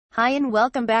Hi and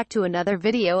welcome back to another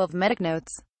video of Medic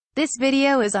Notes. This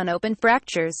video is on open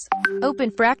fractures.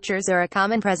 Open fractures are a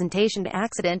common presentation to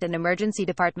accident and emergency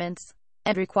departments,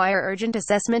 and require urgent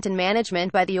assessment and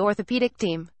management by the orthopedic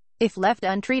team. If left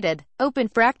untreated, open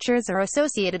fractures are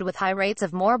associated with high rates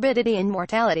of morbidity and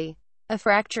mortality. A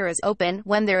fracture is open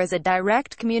when there is a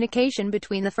direct communication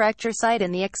between the fracture site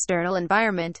and the external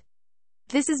environment.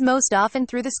 This is most often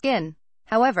through the skin.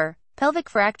 However, pelvic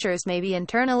fractures may be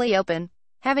internally open,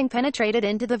 having penetrated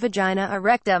into the vagina or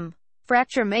rectum.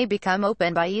 Fracture may become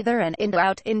open by either an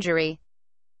in-to-out injury,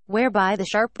 whereby the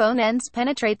sharp bone ends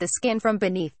penetrate the skin from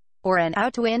beneath, or an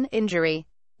out-to-in injury,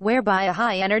 whereby a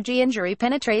high-energy injury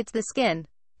penetrates the skin,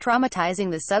 traumatizing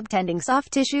the subtending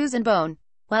soft tissues and bone.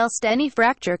 Whilst any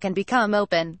fracture can become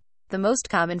open, the most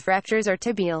common fractures are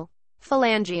tibial,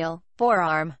 phalangeal,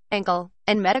 forearm, ankle,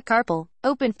 and metacarpal.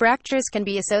 Open fractures can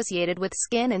be associated with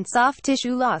skin and soft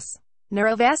tissue loss,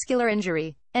 neurovascular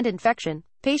injury, and infection.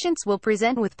 Patients will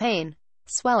present with pain,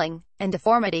 swelling, and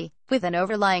deformity, with an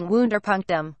overlying wound or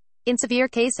punctum. In severe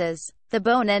cases, the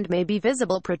bone end may be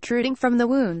visible protruding from the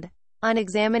wound. On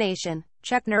examination,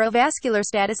 check neurovascular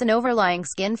status and overlying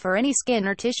skin for any skin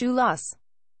or tissue loss.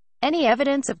 Any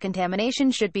evidence of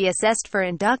contamination should be assessed for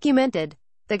undocumented.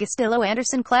 The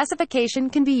Gustilo-Anderson classification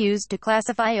can be used to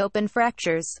classify open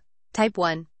fractures. Type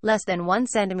 1, less than 1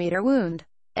 cm wound,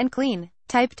 and clean.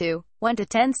 Type 2, 1 to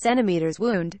 10 cm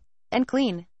wound, and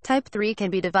clean. Type 3 can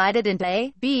be divided into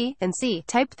A, B, and C.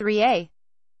 Type 3A,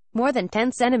 more than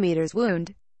 10 cm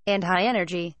wound, and high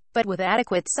energy, but with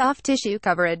adequate soft tissue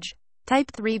coverage. Type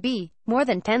 3B, more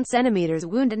than 10 cm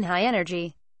wound and high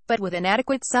energy, but with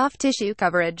inadequate soft tissue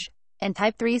coverage. And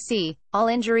Type 3C, all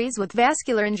injuries with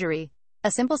vascular injury.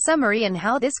 A simple summary on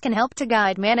how this can help to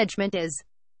guide management is: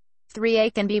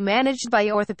 3A can be managed by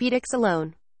orthopedics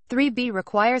alone. 3B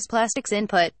requires plastics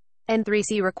input, and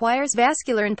 3C requires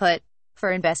vascular input.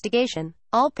 For investigation,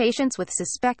 all patients with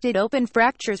suspected open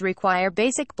fractures require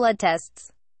basic blood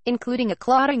tests, including a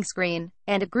clotting screen,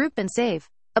 and a group and save.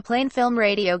 A plain film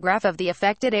radiograph of the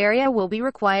affected area will be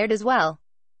required as well.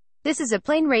 This is a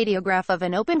plain radiograph of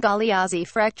an open Galeazzi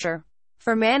fracture.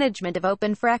 For management of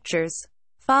open fractures,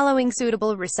 following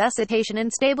suitable resuscitation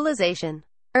and stabilization,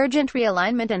 urgent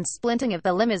realignment and splinting of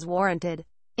the limb is warranted.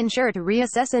 Ensure to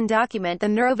reassess and document the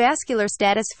neurovascular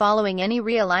status following any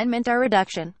realignment or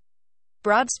reduction.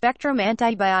 Broad-spectrum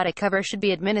antibiotic cover should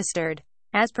be administered,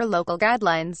 as per local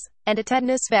guidelines, and a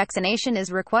tetanus vaccination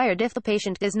is required if the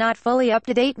patient is not fully up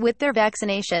to date with their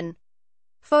vaccination.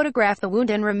 Photograph the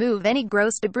wound and remove any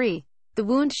gross debris. The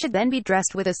wound should then be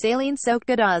dressed with a saline-soaked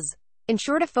gauze.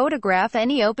 Ensure to photograph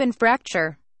any open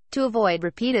fracture, to avoid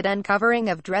repeated uncovering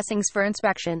of dressings for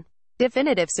inspection.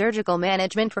 Definitive surgical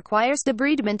management requires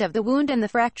debridement of the wound and the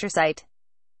fracture site,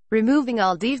 removing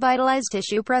all devitalized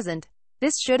tissue present.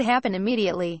 This should happen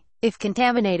immediately, if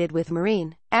contaminated with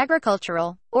marine,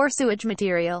 agricultural, or sewage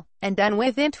material, and done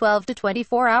within 12 to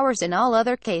 24 hours in all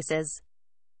other cases.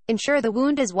 Ensure the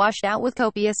wound is washed out with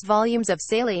copious volumes of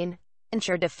saline.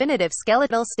 Ensure definitive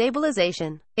skeletal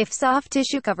stabilization. If soft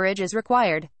tissue coverage is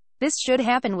required, this should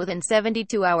happen within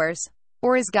 72 hours,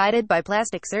 or is guided by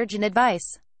plastic surgeon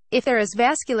advice. If there is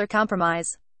vascular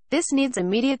compromise, this needs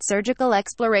immediate surgical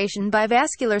exploration by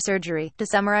vascular surgery. To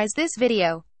summarize this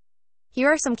video,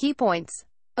 here are some key points.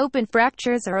 Open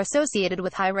fractures are associated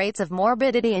with high rates of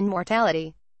morbidity and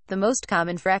mortality. The most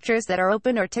common fractures that are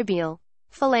open are tibial,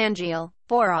 phalangeal,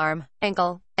 forearm,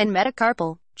 ankle, and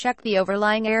metacarpal. Check the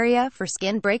overlying area for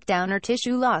skin breakdown or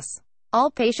tissue loss. All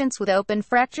patients with open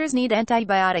fractures need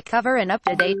antibiotic cover and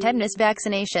up-to-date tetanus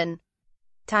vaccination.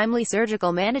 Timely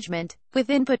surgical management, with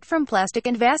input from plastic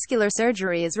and vascular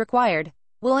surgery is required,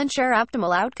 will ensure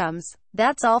optimal outcomes.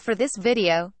 That's all for this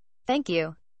video. Thank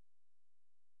you.